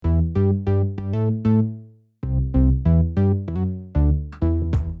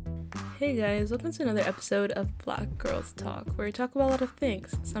guys, welcome to another episode of Black Girls Talk, where we talk about a lot of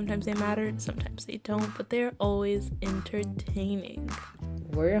things. Sometimes they matter, sometimes they don't, but they're always entertaining.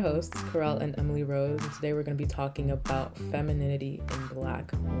 We're your hosts, Corel and Emily Rose, and today we're going to be talking about femininity in Black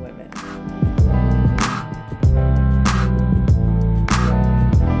women.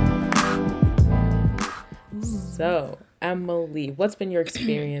 So, Emily, what's been your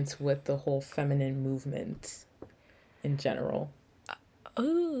experience with the whole feminine movement in general?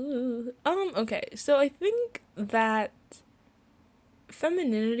 Okay, so I think that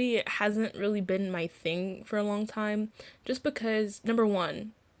femininity hasn't really been my thing for a long time, just because, number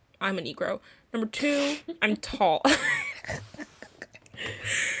one, I'm a Negro. Number two, I'm tall.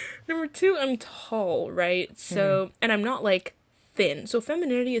 Number two, I'm tall, right? So, and I'm not, like, thin. So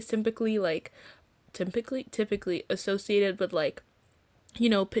femininity is typically associated with, like, you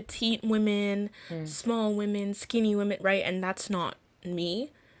know, petite women, small women, skinny women, right? And that's not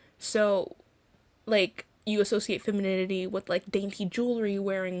me. So, like, you associate femininity with, like, dainty jewelry,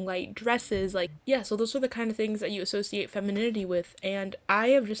 wearing light dresses, like, yeah, so those are the kind of things that you associate femininity with, and I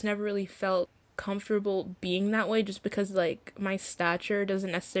have just never really felt comfortable being that way, just because, like, my stature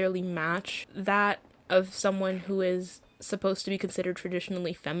doesn't necessarily match that of someone who is supposed to be considered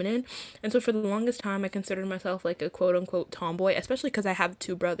traditionally feminine. And so for the longest time I considered myself like a quote unquote tomboy, especially because I have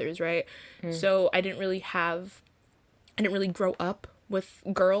two brothers, right? So I didn't really grow up with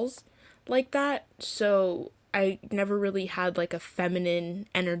girls like that, so I never really had like a feminine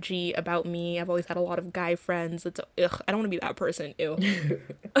energy about me. I've always had a lot of guy friends. I don't want to be that person. Ew.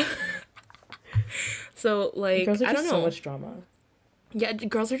 So like, Girls are I don't just so know. much drama. Yeah,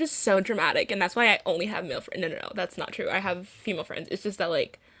 girls are just so dramatic, and that's why I only have male friends. No, that's not true. I have female friends. It's just that,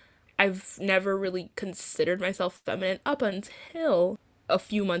 like, I've never really considered myself feminine up until a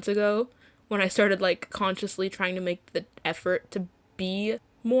few months ago when I started, like, consciously trying to make the effort to be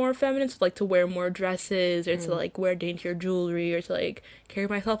more feminine, so, like, to wear more dresses, or to, like, wear daintier jewelry, or to, like, carry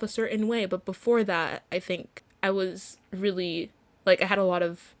myself a certain way. But before that, I think I was really, like, I had a lot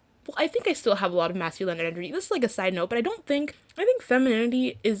of, well, I think I still have a lot of masculine energy. This is like a side note, but I think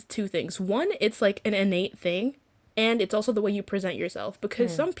femininity is two things. One, it's like an innate thing, and it's also the way you present yourself,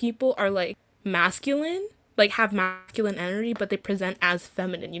 because some people are like masculine, like have masculine energy, but they present as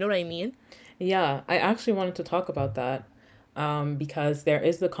feminine. You know what I mean? Yeah, I actually wanted to talk about that because there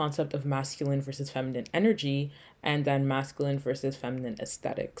is the concept of masculine versus feminine energy and then masculine versus feminine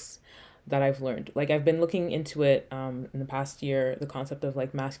aesthetics that I've learned. Like, I've been looking into it in the past year, the concept of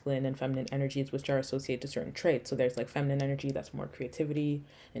like masculine and feminine energies, which are associated to certain traits. So there's like feminine energy that's more creativity,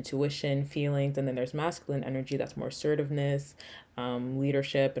 intuition, feelings, and then there's masculine energy that's more assertiveness,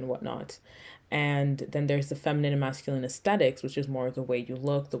 leadership, and whatnot. And then there's the feminine and masculine aesthetics, which is more the way you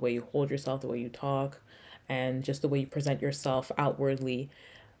look, the way you hold yourself, the way you talk, and just the way you present yourself outwardly.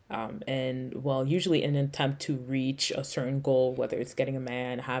 And well, usually in an attempt to reach a certain goal, whether it's getting a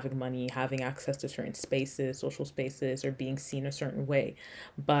man, having money, having access to certain spaces, social spaces, or being seen a certain way.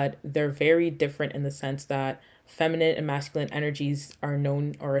 But they're very different in the sense that feminine and masculine energies are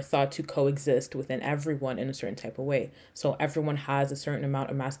known or are thought to coexist within everyone in a certain type of way. So everyone has a certain amount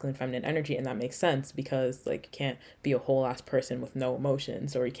of masculine and feminine energy, and that makes sense because like you can't be a whole ass person with no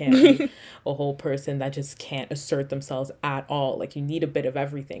emotions, or you can't be a whole person that just can't assert themselves at all. Like you need a bit of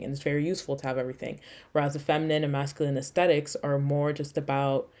everything, and it's very useful to have everything. Whereas the feminine and masculine aesthetics are more just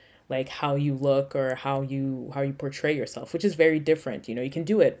about like how you look or how you portray yourself, which is very different. You know, you can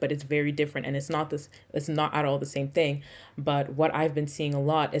do it, but it's very different, and it's not at all the same thing. But what I've been seeing a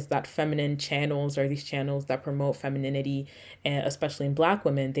lot is that feminine channels, or these channels that promote femininity, and especially in Black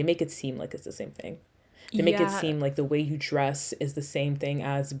women, they make it seem like it's the same thing. They make it Yeah, seem like the way you dress is the same thing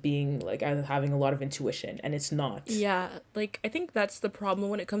as being like as having a lot of intuition, and it's not. yeah. Like, I think that's the problem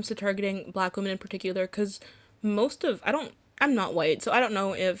when it comes to targeting Black women in particular, because most of, I'm not white, so I don't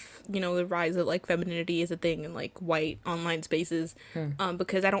know if, you know, the rise of like femininity is a thing in like white online spaces,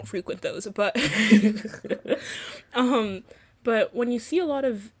 because I don't frequent those, but Um, but when you see a lot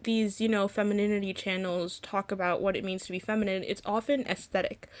of these, you know, femininity channels talk about what it means to be feminine, it's often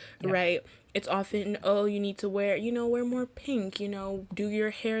aesthetic, Yeah. right? It's often, oh, you need to wear, you know, wear more pink, you know, do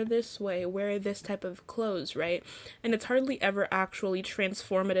your hair this way, wear this type of clothes, right? And it's hardly ever actually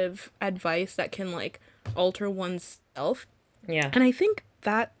transformative advice that can, like, alter one's self. Yeah. And I think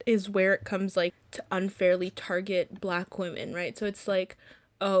that is where it comes, like, to unfairly target Black women, right? So it's like,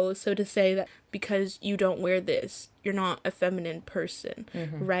 oh, so to say that because you don't wear this, you're not a feminine person,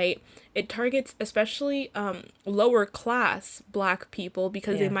 Mm-hmm. right? It targets especially lower class black people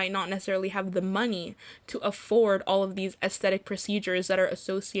because they Yeah. might not necessarily have the money to afford all of these aesthetic procedures that are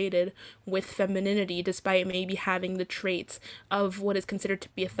associated with femininity, despite maybe having the traits of what is considered to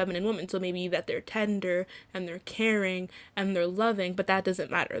be a feminine woman. So maybe that they're tender and they're caring and they're loving, but that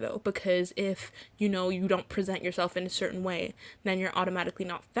doesn't matter though, because if you know you don't present yourself in a certain way, then you're automatically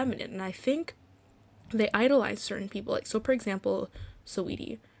not feminine. And I think they idolize certain people. Like, so for example,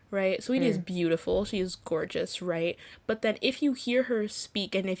 Saweetie, right? Saweetie is Mm. beautiful. She is gorgeous, right? But then if you hear her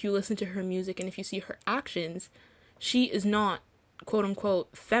speak and if you listen to her music and if you see her actions, she is not quote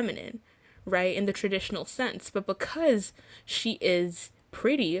unquote feminine, right? In the traditional sense. But because she is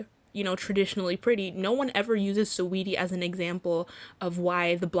pretty, you know, traditionally pretty, no one ever uses Saweetie as an example of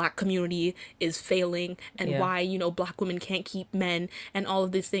why the black community is failing and Yeah. why, you know, black women can't keep men and all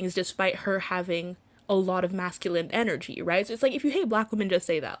of these things despite her having a lot of masculine energy, right? So it's like if you hate black women, just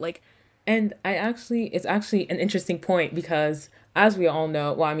say that. Like, And it's actually an interesting point because, as we all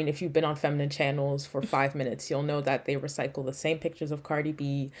know, well, I mean, if you've been on feminine channels for 5 minutes, you'll know that they recycle the same pictures of Cardi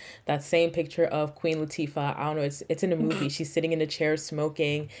B, that same picture of Queen Latifah. I don't know, it's in a movie. She's sitting in a chair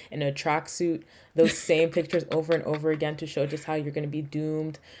smoking in a tracksuit. Those same pictures over and over again to show just how you're going to be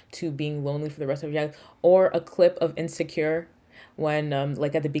doomed to being lonely for the rest of your life. Or a clip of Insecure when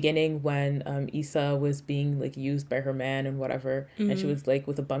like at the beginning when Issa was being like used by her man and whatever, and she mm, was like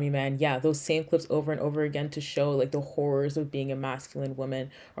with a bummy man. Yeah, those same clips over and over again to show like the horrors of being a masculine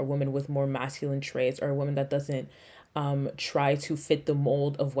woman, or woman with more masculine traits, or a woman that doesn't try to fit the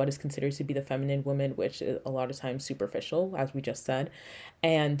mold of what is considered to be the feminine woman, which is a lot of times superficial, as we just said.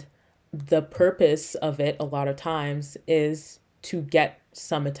 And the purpose of it a lot of times is to get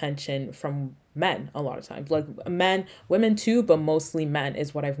some attention from men, a lot of times, like men, women too, but mostly men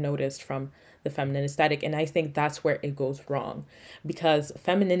is what I've noticed from the feminine aesthetic. And I think that's where it goes wrong, because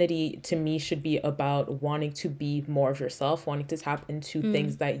femininity to me should be about wanting to be more of yourself, wanting to tap into mm,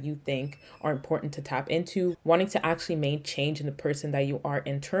 things that you think are important to tap into, wanting to actually make change in the person that you are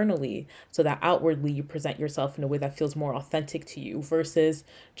internally, so that outwardly you present yourself in a way that feels more authentic to you, versus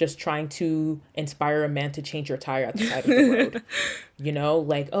just trying to inspire a man to change your tire at the side of the road. You know,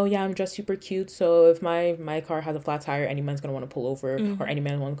 like, oh yeah, I'm dressed super cute, so if my car has a flat tire, any man's gonna want to pull over, or mm, any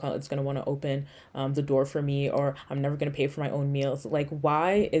man is gonna want to open the door for me, or I'm never gonna pay for my own meals. Like,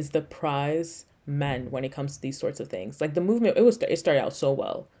 why is the prize men when it comes to these sorts of things? Like, the movement, it started out so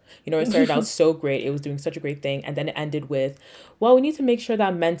well. You know, it started out so great. It was doing such a great thing, and then it ended with, well, we need to make sure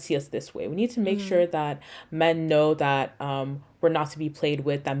that men see us this way. We need to make mm. sure that men know that we're not to be played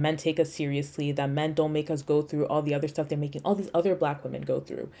with, that men take us seriously, that men don't make us go through all the other stuff they're making all these other black women go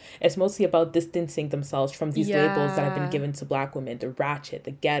through. It's mostly about distancing themselves from these labels that have been Yeah, given to black women: the ratchet,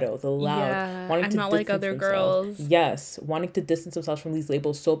 the ghetto, the loud, yeah. wanting I'm to not like distance other themselves. girls. Yes, wanting to distance themselves from these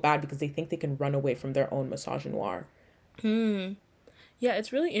labels so bad because they think they can run away from their own misogynoir. Hmm. Yeah,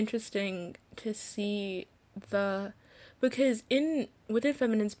 it's really interesting to see the because in within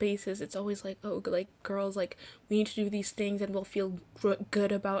feminine spaces it's always like, oh, like girls, like we need to do these things and we'll feel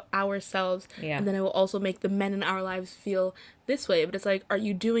good about ourselves, Yeah. and then it will also make the men in our lives feel this way. But it's like, are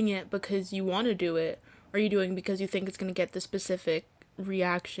you doing it because you want to do it, or are you doing it because you think it's going to get the specific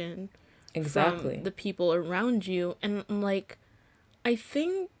reaction from Exactly. the people around you? And like, I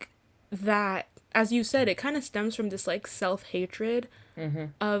think that, as you said, it kind of stems from this like self-hatred Mm-hmm.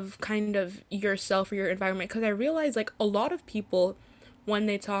 of kind of yourself or your environment. Because I realize like a lot of people when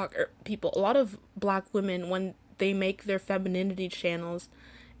they talk, or people, a lot of black women when they make their femininity channels,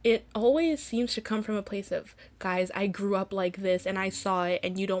 it always seems to come from a place of, guys, I grew up like this and I saw it,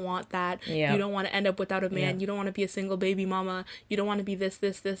 and you don't want that. You Yeah. don't want to end up without a Yeah. man. You don't want to be a single baby mama. You don't want to be this.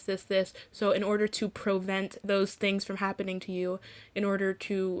 So in order to prevent those things from happening to you, in order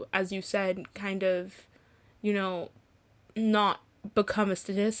to, as you said, kind of, you know, not become a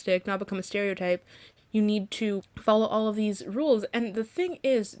statistic, not become a stereotype, you need to follow all of these rules. And the thing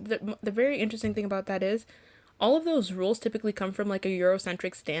is, the very interesting thing about that is all of those rules typically come from like a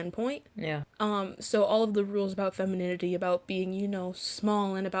Eurocentric standpoint. Yeah. So all of the rules about femininity, about being, you know,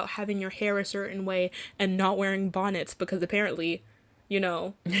 small, and about having your hair a certain way and not wearing bonnets, because apparently, you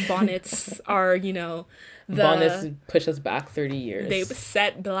know, bonnets are, you know, Bonnets the push us back 30 they years.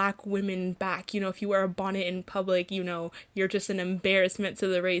 set black women back. You know, if you wear a bonnet in public, you know, you're just an embarrassment to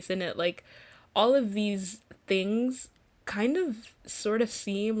the race. And it, like, all of these things kind of sort of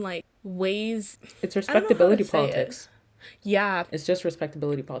seem like ways, It's I don't know how to respectability say it. politics. Yeah, It's just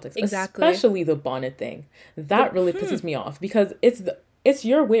respectability politics, exactly. especially the bonnet thing. The That really pisses me off because it's the It's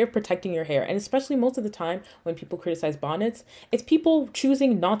your way of protecting your hair. And especially most of the time when people criticize bonnets, it's people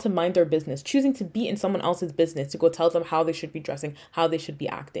choosing not to mind their business, choosing to be in someone else's business to go tell them how they should be dressing, how they should be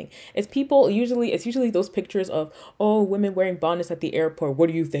acting. It's usually those pictures of, oh, women wearing bonnets at the airport. What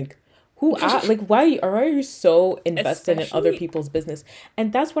do you think? Like, why are you so invested in other Especially, people's business?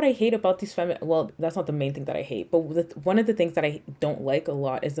 And that's what I hate about these well, that's not the main thing that I hate, but one of the things that I don't like a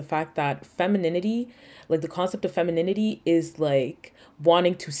lot is the fact that femininity, like the concept of femininity, is like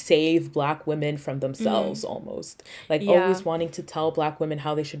wanting to save black women from themselves, almost like yeah. always wanting to tell black women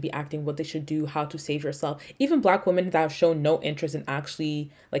how they should be acting, what they should do, how to save yourself. Even black women that have shown no interest in actually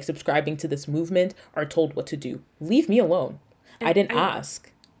like subscribing to this movement are told what to do. Leave me alone. I And didn't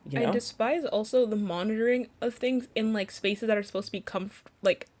ask, you I know. despise also the monitoring of things in like spaces that are supposed to be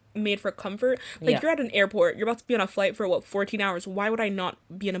like made for comfort. Like Yeah, you're at an airport, you're about to be on a flight for what, 14 hours. Why would I not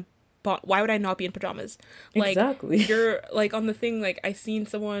be in a why would I not be in pajamas? Like exactly. you're like on the thing like I seen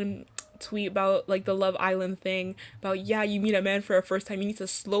someone tweet about like the Love Island thing about, yeah, you meet a man for a first time, you need to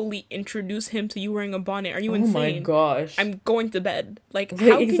slowly introduce him to you wearing a bonnet. Are you Oh my insane? gosh. I'm going to bed. Like, Like,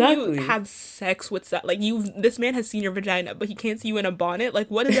 how can you exactly. have sex with that? Like, this man has seen your vagina, but he can't see you in a bonnet. Like,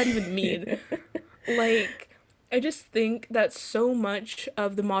 what does that even mean? Like, I just think that so much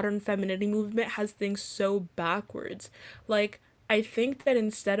of the modern femininity movement has things so backwards. Like, I think that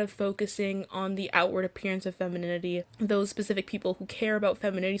instead of focusing on the outward appearance of femininity, those specific people who care about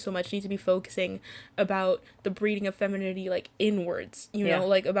femininity so much need to be focusing about the breeding of femininity, like inwards, Yeah.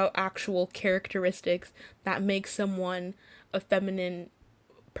 like about actual characteristics that make someone a feminine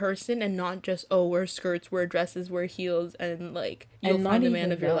person and not just, oh, wear skirts, wear dresses, wear heels, and like you'll And not find the man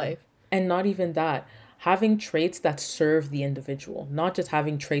even of your that. life. And not even that. Having traits that serve the individual, not just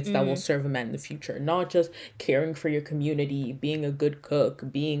having traits that will serve a man in the future, not just caring for your community, being a good cook,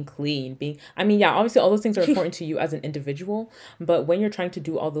 being clean, I mean, yeah, obviously all those things are important to you as an individual, but when you're trying to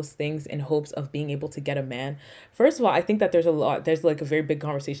do all those things in hopes of being able to get a man, first of all, I think that there's like a very big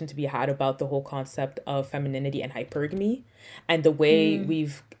conversation to be had about the whole concept of femininity and hypergamy and the way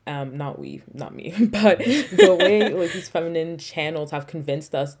we've not me, but the way like these feminine channels have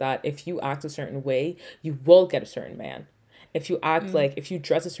convinced us that if you act a certain way, you will get a certain man. If you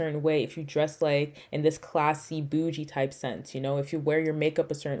dress a certain way, if you dress like in this classy bougie type sense, if you wear your makeup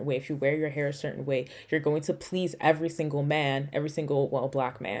a certain way, if you wear your hair a certain way, you're going to please every single man, every single, well,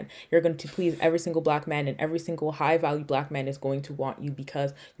 black man. You're going to please every single black man, and every single high value black man is going to want you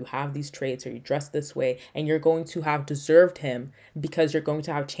because you have these traits or you dress this way, and you're going to have deserved him because you're going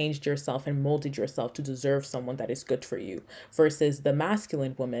to have changed yourself and molded yourself to deserve someone that is good for you, versus the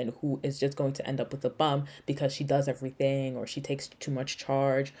masculine woman who is just going to end up with a bum because she does everything, or she takes too much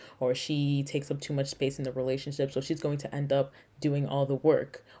charge, or she takes up too much space in the relationship, so she's going to end up doing all the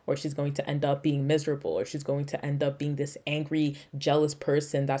work, or she's going to end up being miserable, or she's going to end up being this angry, jealous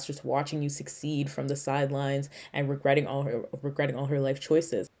person that's just watching you succeed from the sidelines and regretting all her life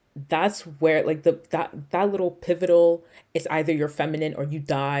choices. That's where like that little pivotal, it's either you're feminine or you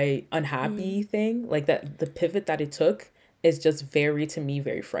die unhappy thing, like that the pivot that it took is just very, to me,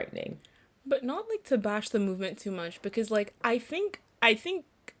 very frightening. But not like to bash the movement too much because like I think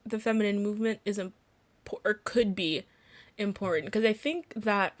the feminine movement is important or could be important because I think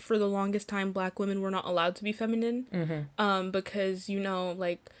that for the longest time black women were not allowed to be feminine because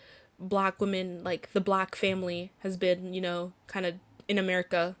like black women, like the black family has been kind of in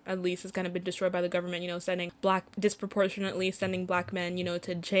America at least has kind of been destroyed by the government, sending disproportionately sending black men,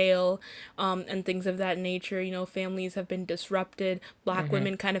 to jail, and things of that nature. Families have been disrupted. Black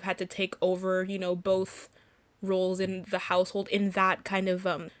women kind of had to take over, both roles in the household in that kind of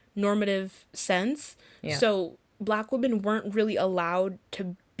normative sense. Yeah. So black women weren't really allowed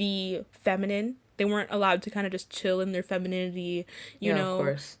to be feminine. They weren't allowed to kind of just chill in their femininity, Yeah, of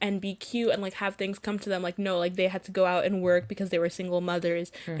course. and be cute and like have things come to them. Like, no, like they had to go out and work because they were single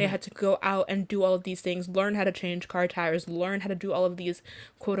mothers. They had to go out and do all of these things, learn how to change car tires, learn how to do all of these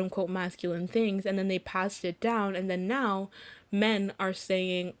quote unquote masculine things. And then they passed it down. And then now men are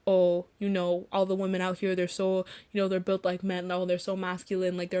saying, oh, all the women out here, they're so, they're built like men. No, they're so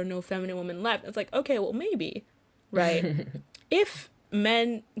masculine. Like there are no feminine women left. It's like, okay, well, maybe, right? If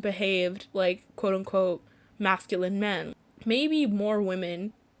men behaved like quote unquote masculine men, maybe more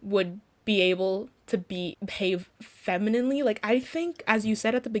women would be able to behave femininely. Like I think, as you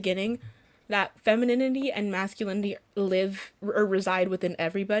said at the beginning, that femininity and masculinity live or reside within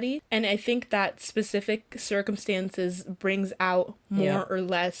everybody. And I think that specific circumstances brings out more or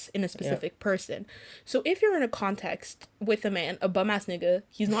less in a specific person. So if you're in a context with a man, a bum ass nigga,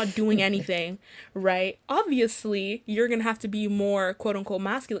 he's not doing anything, right? Obviously, you're gonna have to be more quote unquote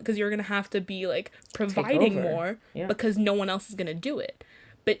masculine because you're gonna have to be like providing more because no one else is gonna do it.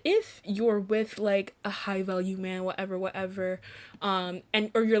 But if you're with like a high value man, whatever,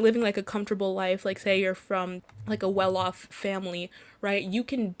 and or you're living like a comfortable life, like say you're from like a well off family, right? You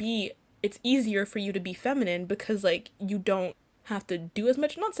can be, it's easier for you to be feminine because like you don't have to do as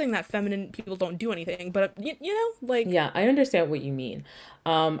much. I'm not saying that feminine people don't do anything, but you know, like Yeah, I understand what you mean.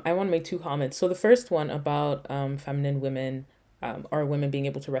 I want to make two comments. So the first one about feminine women or women being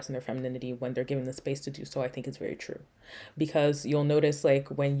able to rest in their femininity when they're given the space to do so, I think is very true. Because you'll notice like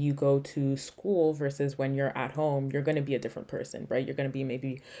when you go to school versus when you're at home, you're going to be a different person, right? You're going to be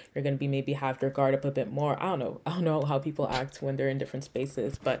maybe have your guard up a bit more. I don't know. I don't know how people act when they're in different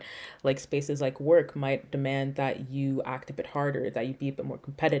spaces, but like spaces like work might demand that you act a bit harder, that you be a bit more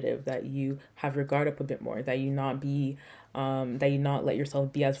competitive, that you have your guard up a bit more, that you not let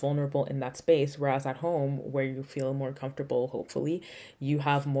yourself be as vulnerable in that space. Whereas at home, where you feel more comfortable, hopefully, you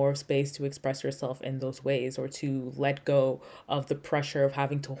have more space to express yourself in those ways or to let go of the pressure of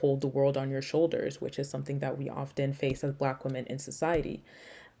having to hold the world on your shoulders, which is something that we often face as Black women in society.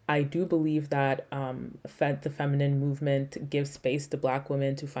 I do believe that the feminine movement gives space to Black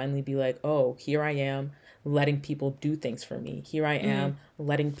women to finally be like, oh, here I am letting people do things for me. Here I am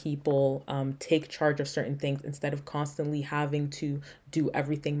letting people take charge of certain things instead of constantly having to do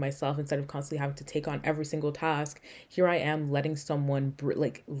everything myself, instead of constantly having to take on every single task. Here I am letting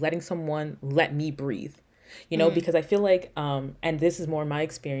letting someone let me breathe. You know, because I feel like and this is more my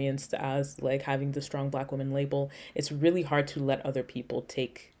experience as like having the strong Black woman label, it's really hard to let other people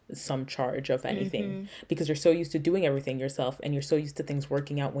take some charge of anything because you're so used to doing everything yourself and you're so used to things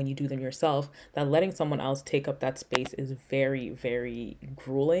working out when you do them yourself that letting someone else take up that space is very, very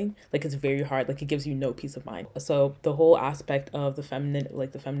grueling. Like it's very hard. Like it gives you no peace of mind. So the whole aspect of the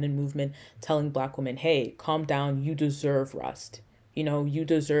feminine movement telling Black women, hey, calm down, you deserve rest. You know, you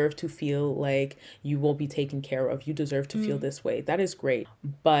deserve to feel like you will be taken care of. You deserve to feel this way. That is great.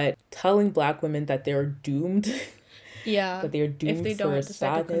 But telling Black women that they're doomed yeah, that they're if doomed they for don't decide to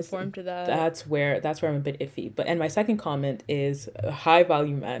sadness, conform to that. that's where I'm a bit iffy. But and my second comment is high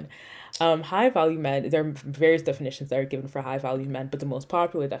value men. High value men, there are various definitions that are given for high value men, but the most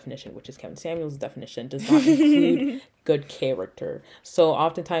popular definition, which is Kevin Samuel's definition, does not include good character. So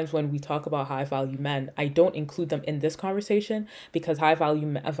oftentimes when we talk about high value men, I don't include them in this conversation because high value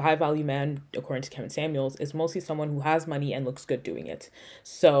man, according to Kevin Samuels, is mostly someone who has money and looks good doing it.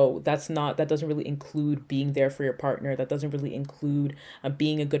 So that doesn't really include being there for your partner. That doesn't really include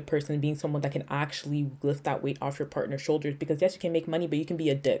being a good person, being someone that can actually lift that weight off your partner's shoulders. Because yes, you can make money, but you can be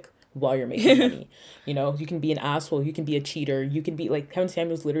a dick while you're making money. You know, you can be an asshole, you can be a cheater, you can be like Kevin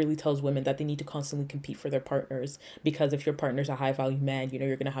Samuels literally tells women that they need to constantly compete for their partners because if your partner's a high value man, you know,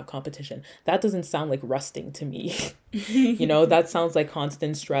 you're gonna have competition. That doesn't sound like resting to me. You know, that sounds like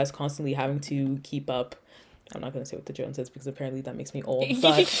constant stress, constantly having to keep up. I'm not going to say what the Joneses because apparently that makes me old,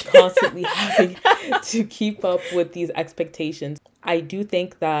 but constantly having to keep up with these expectations. I do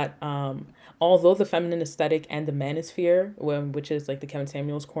think that although the feminine aesthetic and the manosphere, which is like the Kevin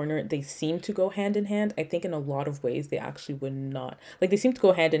Samuels corner, they seem to go hand in hand. I think in a lot of ways they actually would not. Like they seem to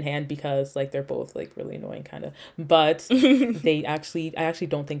go hand in hand because like they're both like really annoying kind of. But I actually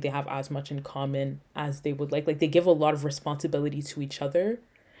don't think they have as much in common as they would like. Like they give a lot of responsibility to each other.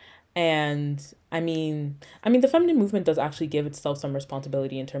 And I mean, the feminine movement does actually give itself some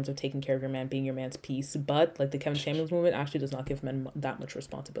responsibility in terms of taking care of your man, being your man's piece. But like the Kevin Samuels movement actually does not give men that much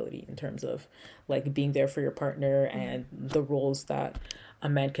responsibility in terms of like being there for your partner and the roles that a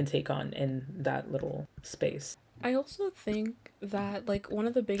man can take on in that little space. I also think that like one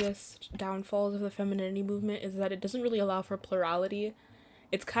of the biggest downfalls of the femininity movement is that it doesn't really allow for plurality.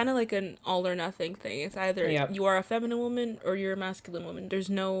 It's kind of like an all or nothing thing. It's either Yep. you are a feminine woman or you're a masculine woman. There's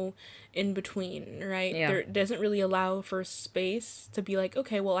no in between, right? Yeah. There doesn't really allow for space to be like,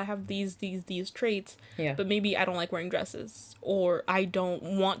 okay, well, I have these traits, Yeah. but maybe I don't like wearing dresses or I don't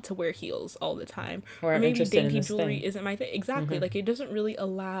want to wear heels all the time. Or Or I'm maybe interested in dainty this jewelry thing. isn't my thing. Exactly. Like it doesn't really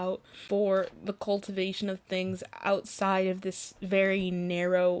allow for the cultivation of things outside of this very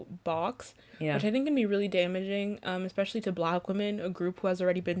narrow box, Yeah. which I think can be really damaging, especially to Black women, a group who has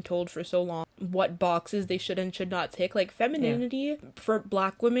already been told for so long what boxes they should and should not tick. Like Yeah. femininity for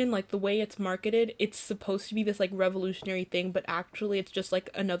black women, like the way it's marketed, it's supposed to be this like revolutionary thing, but actually it's just like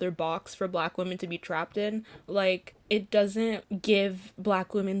another box for black women to be trapped in. Like it doesn't give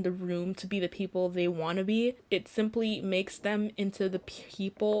black women the room to be the people they want to be. It simply makes them into the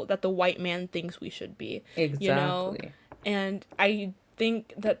people that the white man thinks we should be, you know? Exactly. And I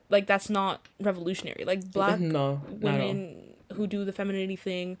think that like that's not revolutionary. Like black No, not at all. women who do the femininity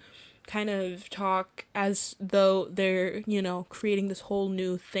thing kind of talk as though they're, creating this whole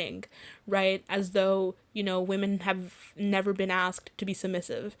new thing, right? As though, women have never been asked to be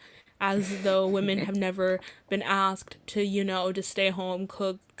submissive, as though women have never been asked to, to stay home,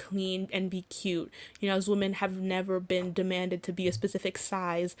 cook, clean, and be cute. As women have never been demanded to be a specific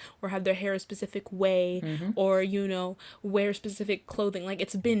size or have their hair a specific way Mm-hmm. or, wear specific clothing. Like,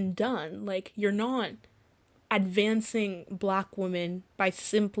 it's been done. Like, you're not advancing black women by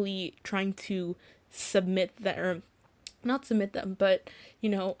simply trying to submit them, or not submit them, but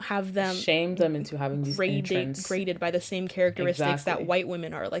have them Shame them into having these entrance. graded by the same characteristics that Exactly. white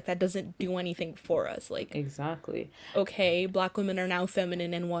women are. Like that doesn't do anything for us. Like, Exactly. okay, black women are now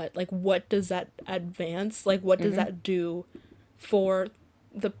feminine, and what? Like, what does that advance? Like, what does Mm-hmm. that do for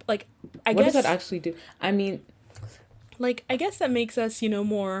the, like, I What does that guess actually do? I mean, I guess that makes us,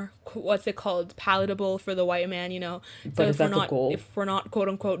 more, what's it called, palatable for the white man. So but is that the goal? if we're not quote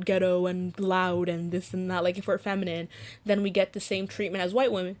unquote ghetto and loud and this and that, like if we're feminine, then we get the same treatment as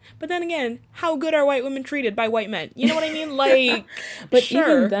white women. But then again, how good are white women treated by white men? You know what I mean? Like, But even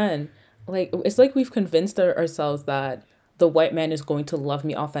sure. then, like it's like we've convinced ourselves that the white man is going to love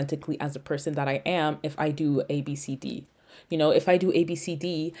me authentically as a person that I am if I do ABCD. If I do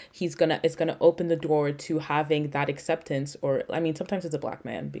ABCD, it's gonna open the door to having that acceptance. Or I mean, sometimes it's a black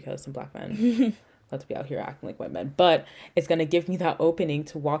man because some black men let's be out here acting like white men. But it's gonna give me that opening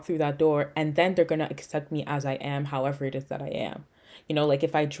to walk through that door, and then they're gonna accept me as I am, however it is that I am. Like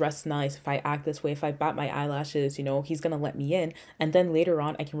if I dress nice, if I act this way, if I bat my eyelashes, he's gonna let me in. And then later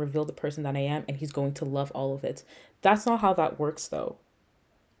on, I can reveal the person that I am, and he's going to love all of it. That's not how that works, though.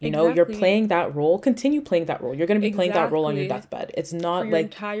 You're Exactly. playing that role. Continue playing that role. You're gonna be playing that role on your Exactly. deathbed. It's For not your like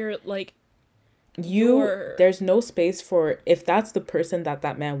entire, like, you. your, There's no space for, if that's the person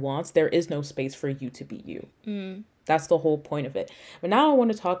that man wants. There is no space for you to be you. That's the whole point of it. But now I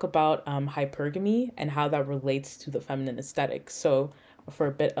want to talk about hypergamy and how that relates to the feminine aesthetic. So, for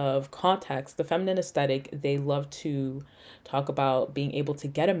a bit of context, the feminine aesthetic, they love to talk about being able to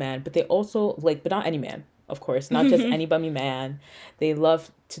get a man, but they also like, but not any man, of course, not just any bummy man. They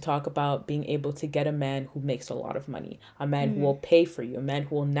love to talk about being able to get a man who makes a lot of money, a man who will pay for you, a man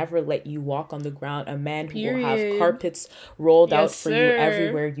who will never let you walk on the ground, a man who will have period. carpets rolled Yes, out for you sir.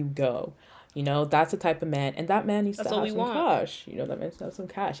 everywhere you go. That's the type of man, and that man needs That's to all have we some want. cash. That man needs to have some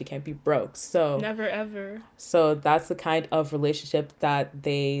cash. He can't be broke. So, Never ever. so that's the kind of relationship that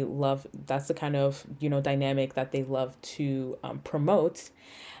they love. That's the kind of dynamic that they love to promote.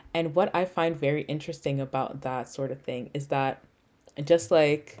 And what I find very interesting about that sort of thing is that just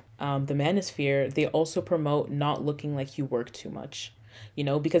like the manosphere, they also promote not looking like you work too much.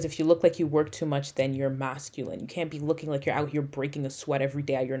 Because if you look like you work too much, then you're masculine. You can't be looking like you're out here breaking a sweat every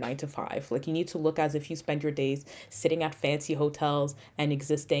day at your 9 to 5. Like you need to look as if you spend your days sitting at fancy hotels and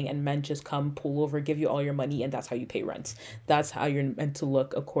existing, and men just come, pull over, give you all your money, and that's how you pay rent. That's how you're meant to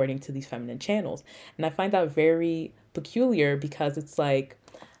look according to these feminine channels. And I find that very peculiar because it's like,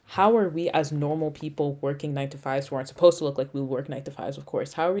 how are we as normal people working 9 to 5s who aren't supposed to look like we work 9 to 5s, of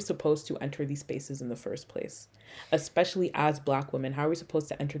course? How are we supposed to enter these spaces in the first place? Especially as black women, how are we supposed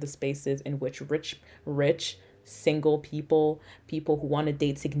to enter the spaces in which rich, single people who want to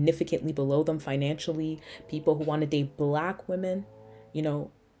date significantly below them financially, people who want to date black women, you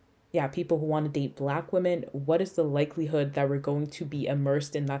know, yeah, people who want to date black women, what is the likelihood that we're going to be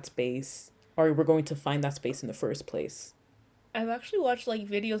immersed in that space or we're going to find that space in the first place? I've actually watched like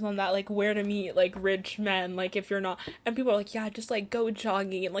videos on that, like where to meet like rich men, like if you're not, and people are like, yeah, just like go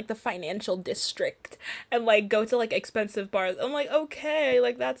jogging in like the financial district and like go to like expensive bars. I'm like, okay,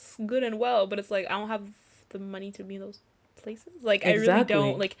 like that's good and well, but it's like I don't have the money to be in those places. Like I really don't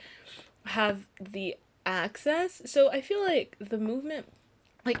Exactly. like have the access. So I feel like the movement,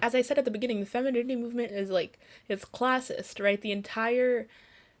 like as I said at the beginning, the femininity movement is like it's classist, right? The entire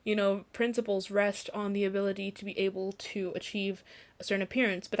principles rest on the ability to be able to achieve a certain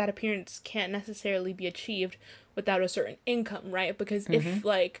appearance, but that appearance can't necessarily be achieved without a certain income, right? Because Mm-hmm. if,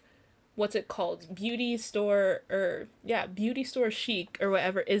 like, what's it called? Beauty store, or, yeah, beauty store chic or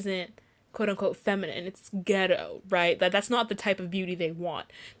whatever isn't quote unquote feminine, it's ghetto, right? That's not the type of beauty they want.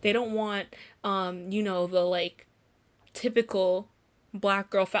 They don't want, the, like, typical. black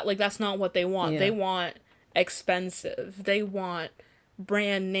girl fat. Like, that's not what they want. Yeah. They want expensive. They want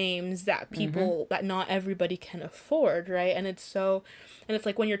brand names that Mm-hmm. people, that not everybody can afford, right? And it's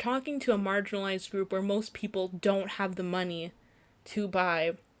like when you're talking to a marginalized group where most people don't have the money to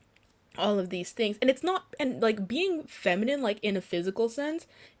buy all of these things, and it's not, and like being feminine like in a physical sense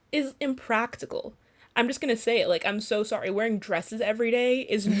is impractical. I'm just gonna say it, like, I'm so sorry, wearing dresses every day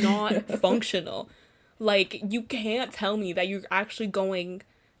is not functional. Like, you can't tell me that you're actually going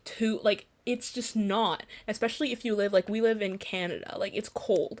to, like, it's just not, especially if you live, like, we live in Canada, like, it's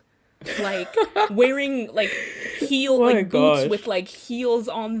cold. Like, wearing like Oh my like boots gosh. with like heels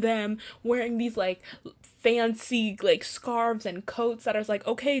on them, wearing these like fancy like scarves and coats that are like,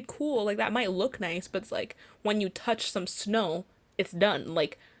 okay, cool, like that might look nice, but it's like when you touch some snow, it's done.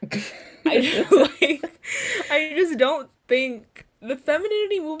 Like, I like, I just don't think the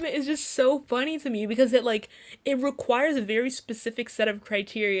femininity movement is just so funny to me because it requires a very specific set of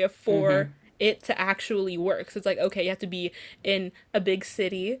criteria for Mm-hmm. it to actually work. So it's like, okay, you have to be in a big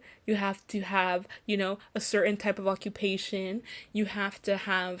city, you have to have, a certain type of occupation, you have to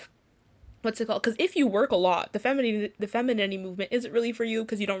have, what's it called? Because if you work a lot, the femininity movement isn't really for you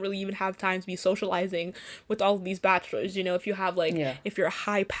because you don't really even have time to be socializing with all of these bachelors. If you have like, Yeah. if you're a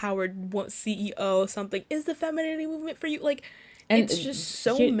high powered CEO, something, is the femininity movement for you? Like, it's just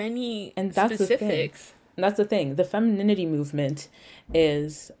And so here, many and that's the thing. specifics. That's the thing. The femininity movement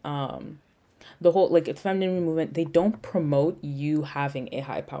is the whole, like, femininity movement, they don't promote you having a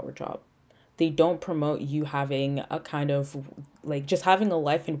high power job. They don't promote you having a kind of, like, just having a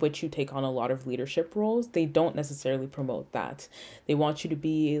life in which you take on a lot of leadership roles. They don't necessarily promote that. They want you to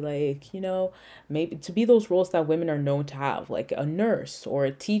be like, maybe to be those roles that women are known to have, like a nurse or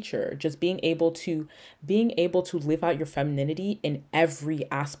a teacher, just being able to live out your femininity in every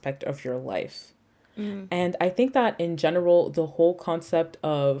aspect of your life. Mm. And I think that in general, the whole concept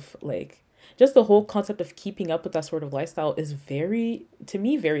of like, just the whole concept of keeping up with that sort of lifestyle is very, to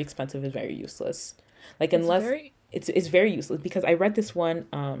me, very expensive and very useless. Like, It's unless very, it's very useless because I read this one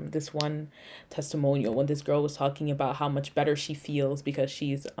testimonial when this girl was talking about how much better she feels because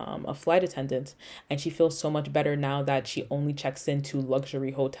she's a flight attendant, and she feels so much better now that she only checks into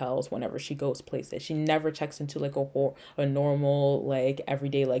luxury hotels whenever she goes places. She never checks into like a normal, like,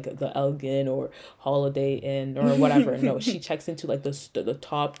 everyday, like the Elgin or Holiday Inn or whatever. No, she checks into like the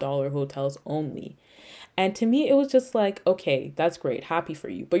top dollar hotels only. And to me, it was just like, okay, that's great, happy for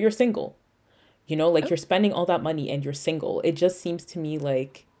you, but you're single. Like, oh, you're spending all that money and you're single. It just seems to me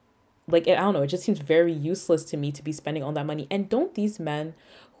like I don't know, it just seems very useless to me to be spending all that money. And don't these men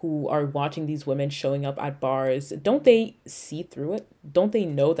who are watching these women showing up at bars, don't they see through it? Don't they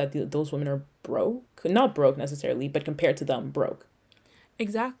know that those women are broke? Not broke necessarily, but compared to them, broke.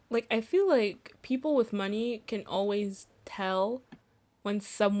 exact. Like, I feel like people with money can always tell when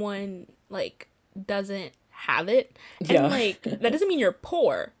someone like doesn't have it. And Yeah. like, that doesn't mean you're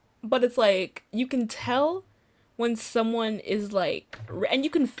poor, but it's like you can tell when someone is like, and you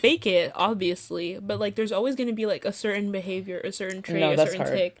can fake it obviously, but like there's always going to be like a certain behavior, a certain trait, No, a that's certain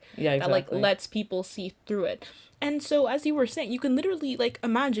hard. tick Yeah, that like exactly. lets people see through it. And so, as you were saying, you can literally like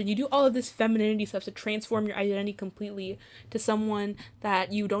imagine you do all of this femininity stuff to transform your identity completely to someone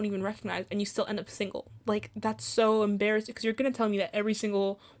that you don't even recognize, and you still end up single. Like, that's so embarrassing because you're gonna tell me that every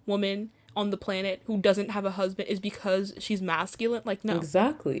single woman on the planet who doesn't have a husband is because she's masculine? Like, no.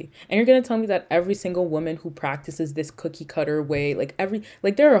 Exactly. And you're gonna tell me that every single woman who practices this cookie cutter way, like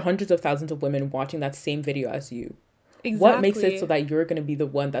there are hundreds of thousands of women watching that same video as you. What makes it so Exactly. that you're going to be the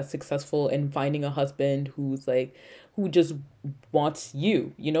one that's successful in finding a husband who just wants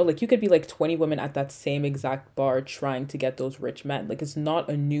you? Like, you could be like 20 women at that same exact bar trying to get those rich men. Like, it's not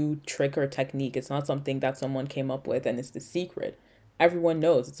a new trick or technique. It's not something that someone came up with and it's the secret. Everyone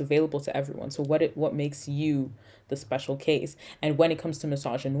knows it's available to everyone. So what makes you the special case? And when it comes to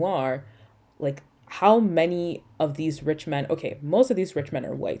misogynoir, like, how many of these rich men, okay, most of these rich men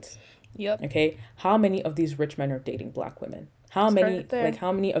are white. Yep. Okay, how many of these rich men are dating black women? How Start it many, there. like,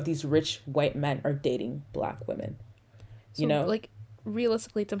 how many of these rich white men are dating black women? you So, know like,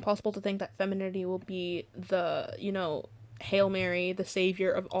 realistically, it's impossible to think that femininity will be the, Hail Mary, the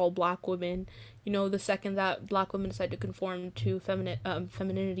savior of all black women. The second that black women decide to conform to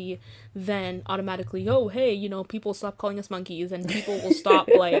femininity, then automatically, oh, hey, people stop calling us monkeys and people will stop,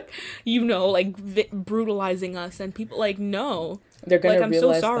 like, like, brutalizing us. And people, like, no. they're Like, gonna I'm so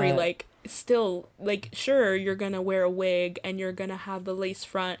realize sorry. that. Like, still, like, sure, you're gonna wear a wig and you're gonna have the lace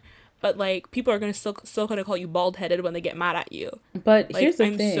front, but like people are gonna still gonna call you bald headed when they get mad at you. But Like here's the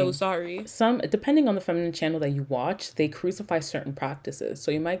I'm so thing. sorry. Some, depending on the feminine channel that you watch, they crucify certain practices.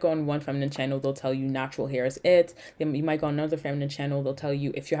 So you might go on one feminine channel, they'll tell you natural hair is it. Then you might go on another feminine channel, they'll tell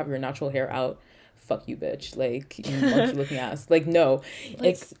you if you have your natural hair out, fuck you, bitch. Like, you monkey looking ass. Like, no. Like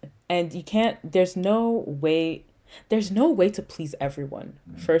It's, and you can't, there's no way to please everyone,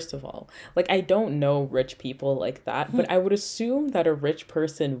 first of all. Like, I don't know rich people like that, but I would assume that a rich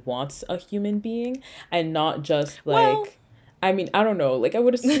person wants a human being and not just well, like, I mean, I don't know. Like, I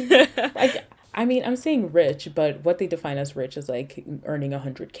would assume, like, I mean, I'm saying rich, but what they define as rich is like earning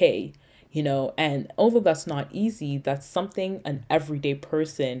 100K, you know? And although that's not easy, that's something an everyday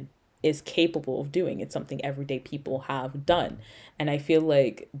person is capable of doing. It's something everyday people have done. And I feel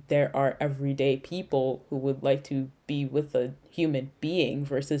like there are everyday people who would like to be with a human being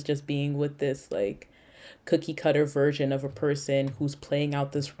versus just being with this like cookie cutter version of a person who's playing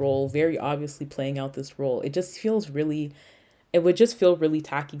out this role, very obviously playing out this role. It just feels really, it would just feel really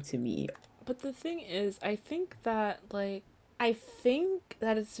tacky to me. but the thing is, I think that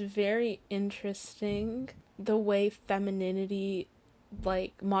it's very interesting the way femininity,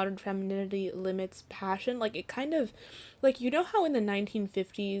 like modern femininity, limits passion. Like it kind of, like you know how in the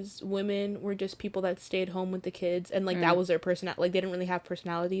 1950s women were just people that stayed home with the kids and like that Mm, was their person. Like they didn't really have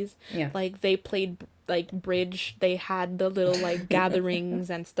personalities. yeah. Like they played like bridge. They had the little like gatherings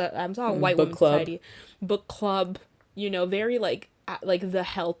and stuff. I'm talking white Book women club. society, book club. You know, very like the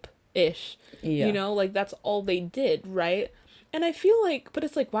help ish. You Yeah. know, like that's all they did, right? And I feel like, but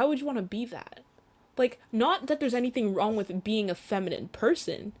it's like, why would you want to be that? Like, not that there's anything wrong with being a feminine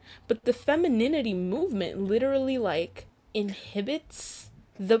person, but the femininity movement literally, like, inhibits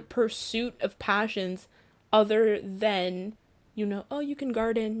the pursuit of passions other than, oh, you can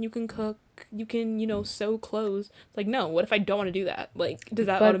garden, you can cook, you can, sew clothes. It's like, no, what if I don't want to do that? Like, does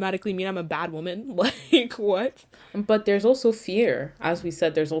that But automatically mean I'm a bad woman? Like, what? But there's also fear. As we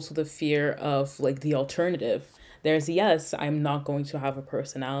said, there's also the fear of like the alternative. There's, yes, I'm not going to have a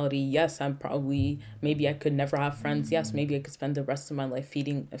personality. Yes, I'm probably, maybe I could never have friends. Yes, maybe I could spend the rest of my life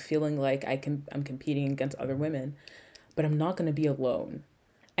feeling like I'm competing against other women, but I'm not going to be alone.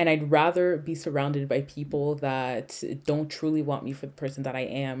 And I'd rather be surrounded by people that don't truly want me for the person that I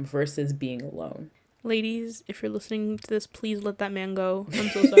am versus being alone. Ladies, if you're listening to this, please let that man go. I'm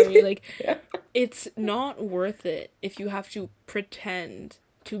so sorry. Like, it's not worth it if you have to pretend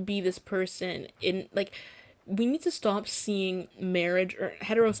to be this person in like we need to stop seeing marriage, or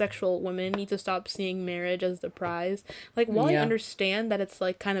heterosexual women need to stop seeing marriage as the prize. Like while I Yeah. understand that it's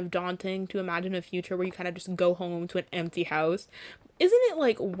like kind of daunting to imagine a future where you kind of just go home to an empty house, isn't it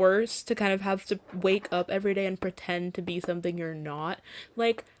like worse to kind of have to wake up every day and pretend to be something you're not?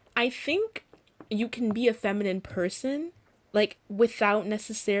 Like I think you can be a feminine person like without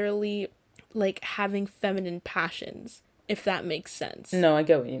necessarily like having feminine passions, if that makes sense. No, I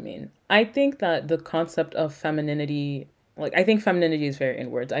get what you mean. I think that the concept of femininity, like I think femininity is very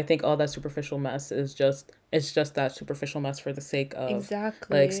inwards. I think all that superficial mess is just it's just that superficial mess for the sake of like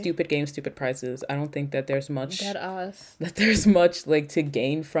Exactly. stupid games, stupid prizes. I don't think that there's Dead much us. that there's much like to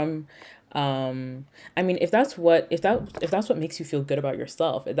gain from um I mean if that's what makes you feel good about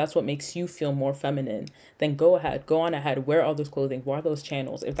yourself, if that's what makes you feel more feminine, then go ahead, go on ahead, wear all those clothing, wear those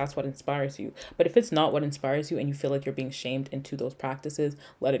channels if that's what inspires you. But if it's not what inspires you and you feel like you're being shamed into those practices,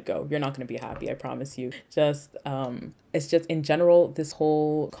 let it go. You're not going to be happy, I promise you. Just it's just in general this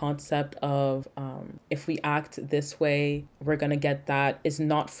whole concept of if we act this way we're going to get that is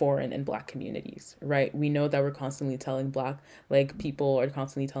not foreign in black communities, right? We know that we're constantly telling black, like people are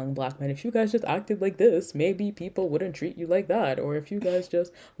constantly telling black men, if you guys just acted like this maybe people wouldn't treat you like that, or if you guys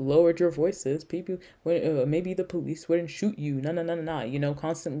just lowered your voices people maybe the police wouldn't shoot you, no no no no no, you know,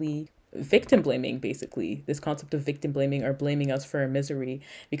 constantly victim blaming, basically this concept of victim blaming or blaming us for our misery,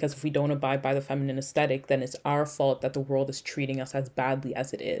 because if we don't abide by the feminine aesthetic then it's our fault that the world is treating us as badly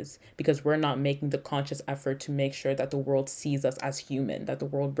as it is, because we're not making the conscious effort to make sure that the world sees us as human, that the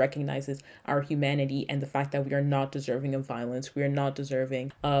world recognizes our humanity and the fact that we are not deserving of violence, we are not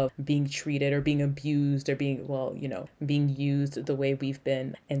deserving of being treated or being abused or being, well, you know, being used the way we've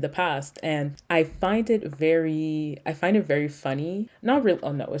been in the past. And I find it very funny, not real,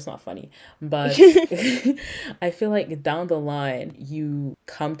 oh no, it's not funny, but I feel like down the line you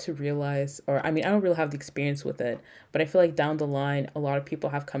come to realize, or I mean, I don't really have the experience with it, but I feel like down the line a lot of people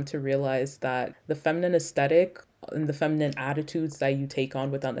have come to realize that the feminine aesthetic and the feminine attitudes that you take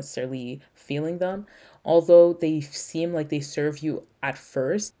on without necessarily feeling them. Although they seem like they serve you at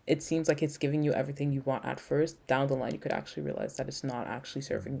first, it seems like it's giving you everything you want at first. Down the line, you could actually realize that it's not actually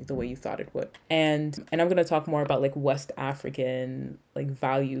serving you the way you thought it would. And I'm gonna talk more about like West African like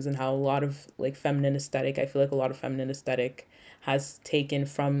values and how a lot of like feminine aesthetic. I feel like a lot of feminine aesthetic has taken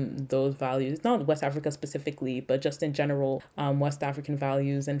from those values, not West Africa specifically, but just in general, West African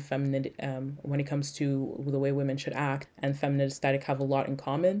values and feminine, when it comes to the way women should act and feminine aesthetic have a lot in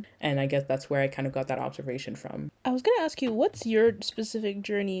common. And I guess that's where I kind of got that observation from. I was gonna ask you, what's your specific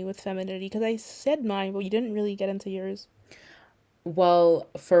journey with femininity? Because I said mine, but you didn't really get into yours. Well,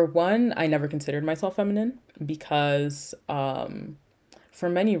 for one, I never considered myself feminine because for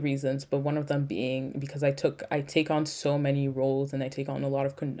many reasons, but one of them being because I take on so many roles and I take on a lot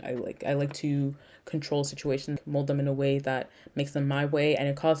of I like to control situations, mold them in a way that makes them my way, and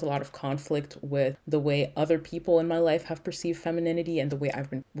it caused a lot of conflict with the way other people in my life have perceived femininity and the way I've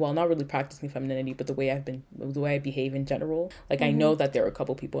been, well, not really practicing femininity, but the way I behave in general. Like I know that there are a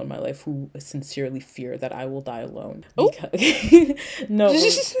couple people in my life who sincerely fear that I will die alone. Oh. No,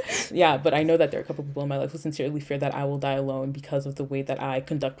 yeah, but I know that there are a couple people in my life who sincerely fear that I will die alone because of the way that I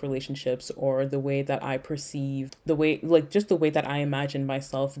conduct relationships or the way that I perceive the way, like just the way that I imagine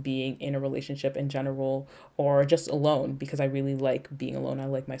myself being in a relationship in general or just alone, because I really like being alone. I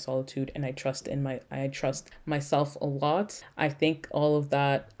like my solitude and I trust myself a lot. I think all of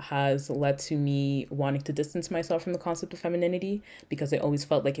that has led to me wanting to distance myself from the concept of femininity because I always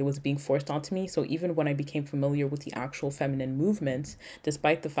felt like it was being forced onto me. So even when I became familiar with the actual feminine movement,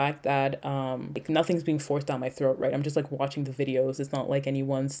 despite the fact that like nothing's being forced down my throat, right? I'm just like watching the videos. It's not like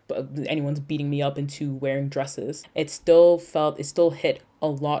anyone's beating me up into wearing dresses. It still hit a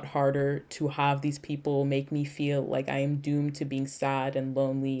lot harder to have these people make me feel like I am doomed to being sad and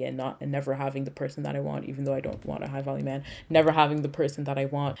lonely and never having the person that I want, even though I don't want a high value man, never having the person that I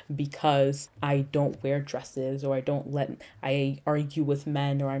want because I don't wear dresses or I argue with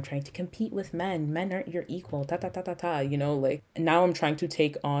men or I'm trying to compete with men. Men aren't your equal, you know, like now I'm trying to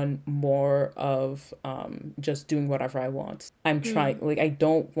take on more of just doing whatever I want. I'm trying, like I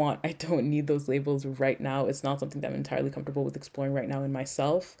don't need those labels right now. It's not something that I'm entirely comfortable with exploring right now in myself,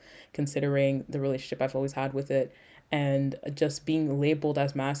 considering the relationship I've always had with it and just being labeled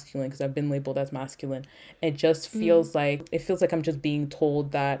as masculine, because I've been labeled as masculine. It just feels like I'm just being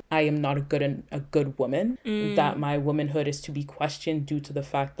told that I am not a good woman, that my womanhood is to be questioned due to the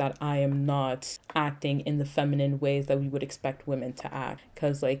fact that I am not acting in the feminine ways that we would expect women to act.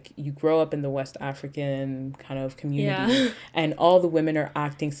 Because like you grow up in the West African kind of community and all the women are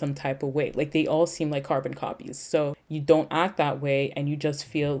acting some type of way. Like they all seem like carbon copies. So you don't act that way and you just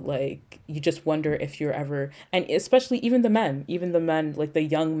feel like you just wonder if you're ever, and especially even the men, like the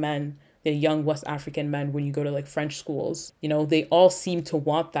young West African men, when you go to like French schools, you know, they all seem to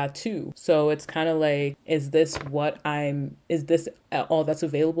want that too. So it's kind of like, is this all that's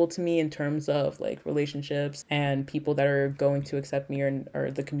available to me in terms of like relationships and people that are going to accept me or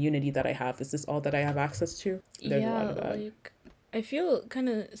the community that I have? Is this all that I have access to? There's a lot of that. Like I feel kind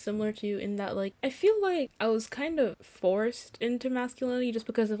of similar to you in that, like, I feel like I was kind of forced into masculinity just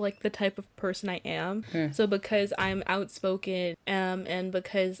because of, like, the type of person I am. So because I'm outspoken, and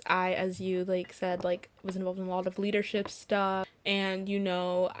because I, as you, like, said, like, was involved in a lot of leadership stuff, and, you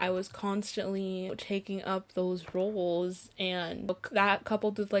know, I was constantly taking up those roles, and that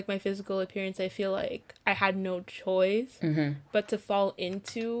coupled with, like, my physical appearance, I feel like I had no choice but to fall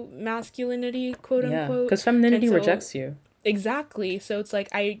into masculinity, quote unquote. Because femininity rejects you. Exactly. So it's like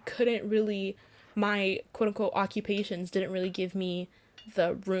I couldn't really, my quote unquote occupations didn't really give me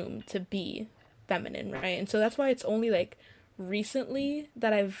the room to be feminine, right? And so that's why it's only like recently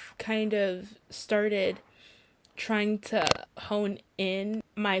that I've kind of started trying to hone in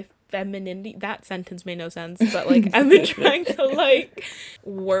my femininity. That sentence made no sense, but like I've been trying to like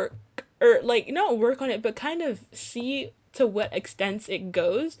work or like not work on it, but kind of see to what extent it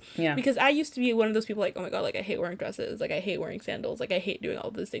goes. Yeah. Because I used to be one of those people like, oh my god, like I hate wearing dresses, like I hate wearing sandals, like I hate doing all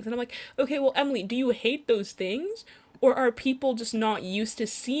of those things. And I'm like, okay, well, Emily, do you hate those things? Or are people just not used to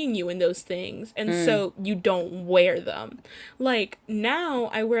seeing you in those things and so you don't wear them? Like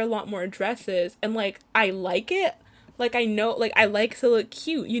now I wear a lot more dresses and like I like it. Like I know, like I like to look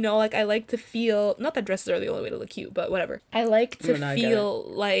cute, you know, like I like to feel, not that dresses are the only way to look cute, but whatever. I like to feel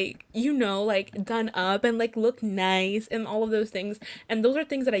like, you know, like done up and like look nice and all of those things. And those are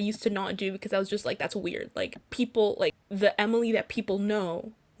things that I used to not do because I was just like, that's weird. Like people, like the Emily that people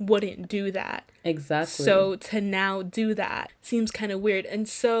know wouldn't do that. Exactly. So to now do that seems kind of weird. And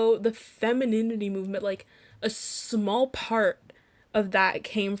so the femininity movement, like a small part of that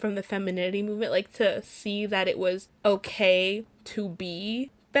came from the femininity movement, like to see that it was okay to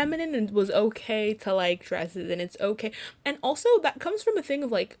be feminine and was okay to like dresses and it's okay. And also that comes from a thing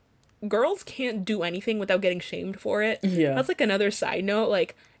of like girls can't do anything without getting shamed for it. Yeah. That's like another side note.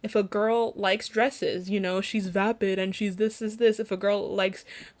 Like if a girl likes dresses, you know, she's vapid and she's this is this. If a girl likes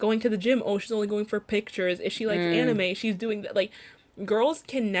going to the gym, oh, she's only going for pictures. If she likes anime, she's doing that. Like girls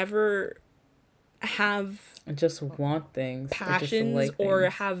can never have Just want things or just passions like or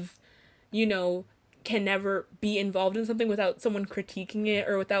things. have, you know, can never be involved in something without someone critiquing it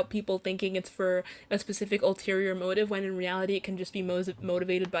or without people thinking it's for a specific ulterior motive when in reality it can just be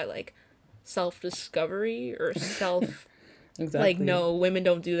motivated by like self-discovery or self like Exactly. no, women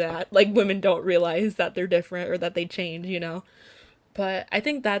don't do that. Like women don't realize that they're different or that they change, you know. But I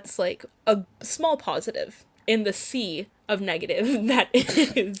think that's like a small positive in the sea of negative that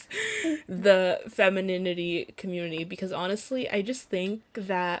is the femininity community because honestly, I just think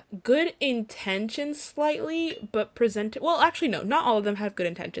that good intentions slightly, but presented well, actually no, not all of them have good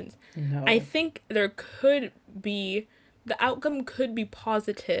intentions. I No. think there could be the outcome could be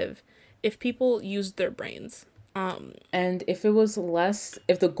positive if people used their brains. And if it was less,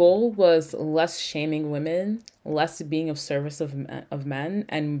 if the goal was less shaming women, less being of service of men,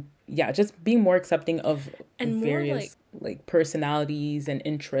 and yeah, just being more accepting of And more various like personalities and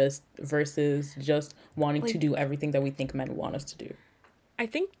interests versus just wanting to like do everything that we think men want us to do. I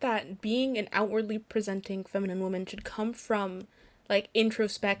think that being an outwardly presenting feminine woman should come from like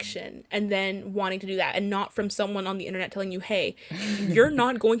introspection and then wanting to do that and not from someone on the internet telling you, "Hey, you're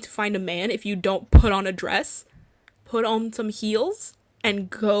not going to find a man if you don't put on a dress, put on some heels and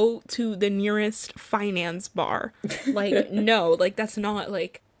go to the nearest finance bar." Like no, like that's not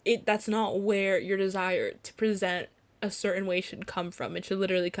like it that's not where your desire to present a certain way should come from. It should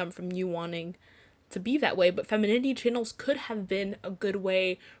literally come from you wanting to be that way, but femininity channels could have been a good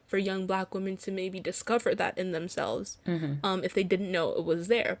way for young black women to maybe discover that in themselves, if they didn't know it was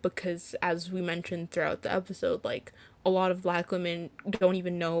there. Because as we mentioned throughout the episode, like a lot of black women don't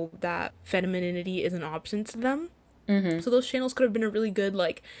even know that femininity is an option to them. So those channels could have been a really good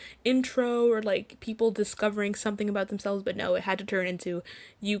like intro or like people discovering something about themselves, but no, it had to turn into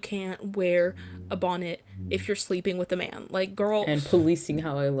you can't wear a bonnet if you're sleeping with a man. Like girl, And policing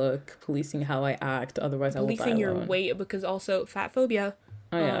how I look, policing how I act, otherwise I will die policing your alone. weight because also fat phobia.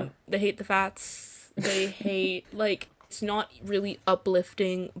 Oh yeah. They hate the fats. They hate like it's not really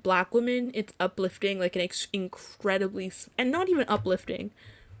uplifting black women. It's uplifting like an incredibly and not even uplifting,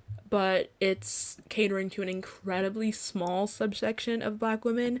 but it's catering to an incredibly small subsection of black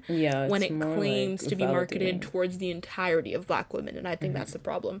women Yeah, when it's it more like claims to be marketed validating. towards the entirety of black women, and I think that's the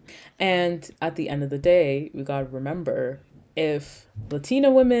problem. And at the end of the day, we gotta remember if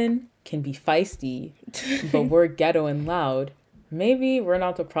Latina women can be feisty, but we're ghetto and loud, maybe we're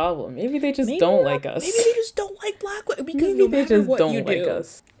not the problem. Maybe they just Maybe don't we're not, like maybe us. they just don't like black women because Maybe no they matter just what you don't like do,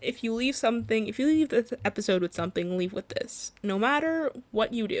 us. if you leave this episode with something, leave with this. No matter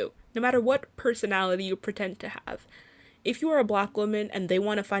what you do, no matter what personality you pretend to have, if you are a black woman and they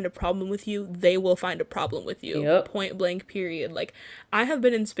want to find a problem with you, they will find a problem with you. Yep. Point blank, period. Like, I have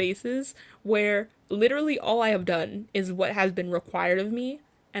been in spaces where literally all I have done is what has been required of me,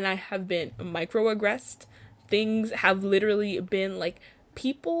 and I have been microaggressed. Things have literally been like,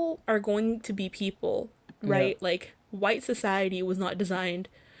 people are going to be people, Yep. right? Like, white society was not designed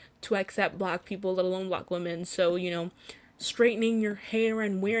to accept black people, let alone black women. So, you know, straightening your hair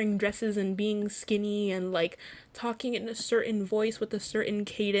and wearing dresses and being skinny and like talking in a certain voice with a certain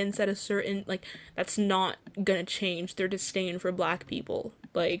cadence at a certain like that's not gonna change their disdain for black people.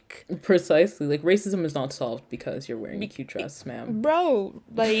 Like Precisely. Like racism is not solved because you're wearing a be- cute dress, ma'am. bro,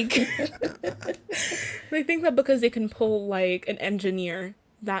 like they think that because they can pull like an engineer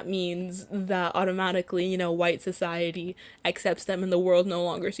that means that automatically, you know, white society accepts them and the world no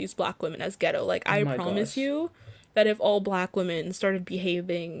longer sees black women as ghetto. Like, Oh I my promise gosh. you that if all black women started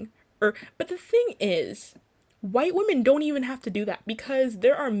behaving, or, but the thing is, white women don't even have to do that because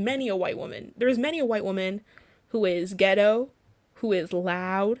there are many a white woman. There's many a white woman who is ghetto, who is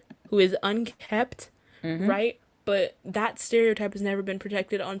loud, who is unkept, right? But that stereotype has never been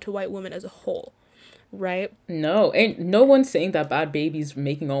projected onto white women as a whole, right? No, ain't no one's saying that Bad Baby's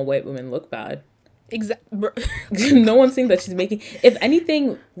making all white women look bad. Exactly. No one's saying that she's making, if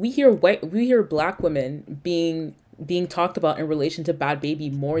anything, we hear black women being talked about in relation to Bad Baby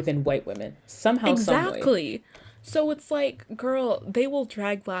more than white women. Somehow, some way. Exactly. So it's like, girl, they will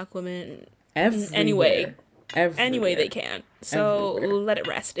drag black women anyway, Everywhere. any way they Everywhere. can. So Everywhere. let it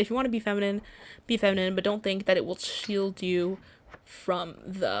rest. If you want to be feminine, but don't think that it will shield you from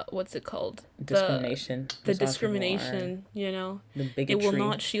the, what's it called, Discrimination, the misogynoir, discrimination, you know. the It will bigotry.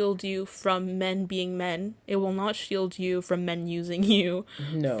 not shield you from men being men. It will not shield you from men using you,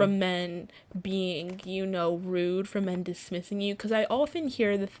 No. from men being, you know, rude, from men dismissing you. Because I often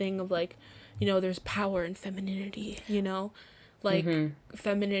hear the thing of like, you know, there's power in femininity, you know? Like,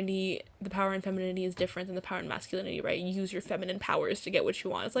 femininity, the power in femininity is different than the power in masculinity, right? You use your feminine powers to get what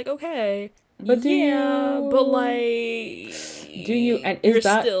you want. It's like, okay, But yeah, but do you, and you're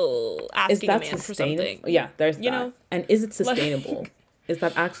still is asking a that man for sustainable? something, Yeah, there's you that. know? And is it sustainable? Like, Is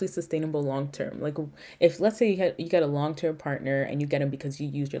that actually sustainable long term? Like, if let's say you get a long term partner and you get him because you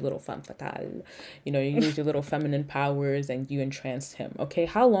use your little femme fatale, you know, you use your little feminine powers and you entranced him. Okay,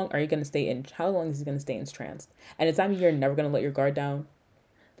 how long are you gonna stay in? How long is he gonna stay entranced? And does that mean you're never gonna let your guard down?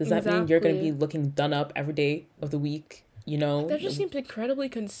 Does that mean you're gonna be exactly. looking done up every day of the week? You know, That just seems incredibly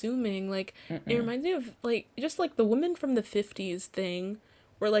consuming. Like, it mm-mm. reminds me of, like, just like the women from the 50s thing,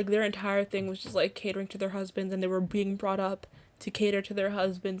 where, like, their entire thing was just, like, catering to their husbands and they were being brought up to cater to their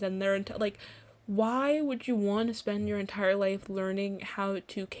husbands and like, why would you want to spend your entire life learning how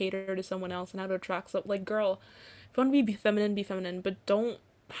to cater to someone else and how to attract some, like, girl, if you want to be feminine, but don't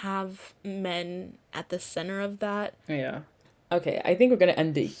have men at the center of that. Yeah. Okay, I think we're gonna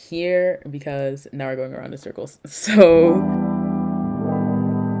end it here because now we're going around in circles. So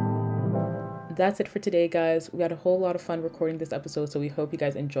that's it for today, guys. We had a whole lot of fun recording this episode, so we hope you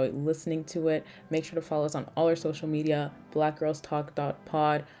guys enjoyed listening to it. Make sure to follow us on all our social media,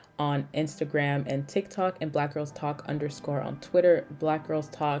 blackgirlstalk.pod on Instagram and TikTok, and blackgirlstalk _ on Twitter, Black Girls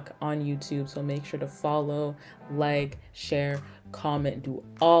Talk on YouTube. So make sure to follow, like, share, comment, do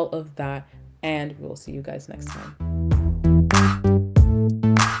all of that, and we will see you guys next time.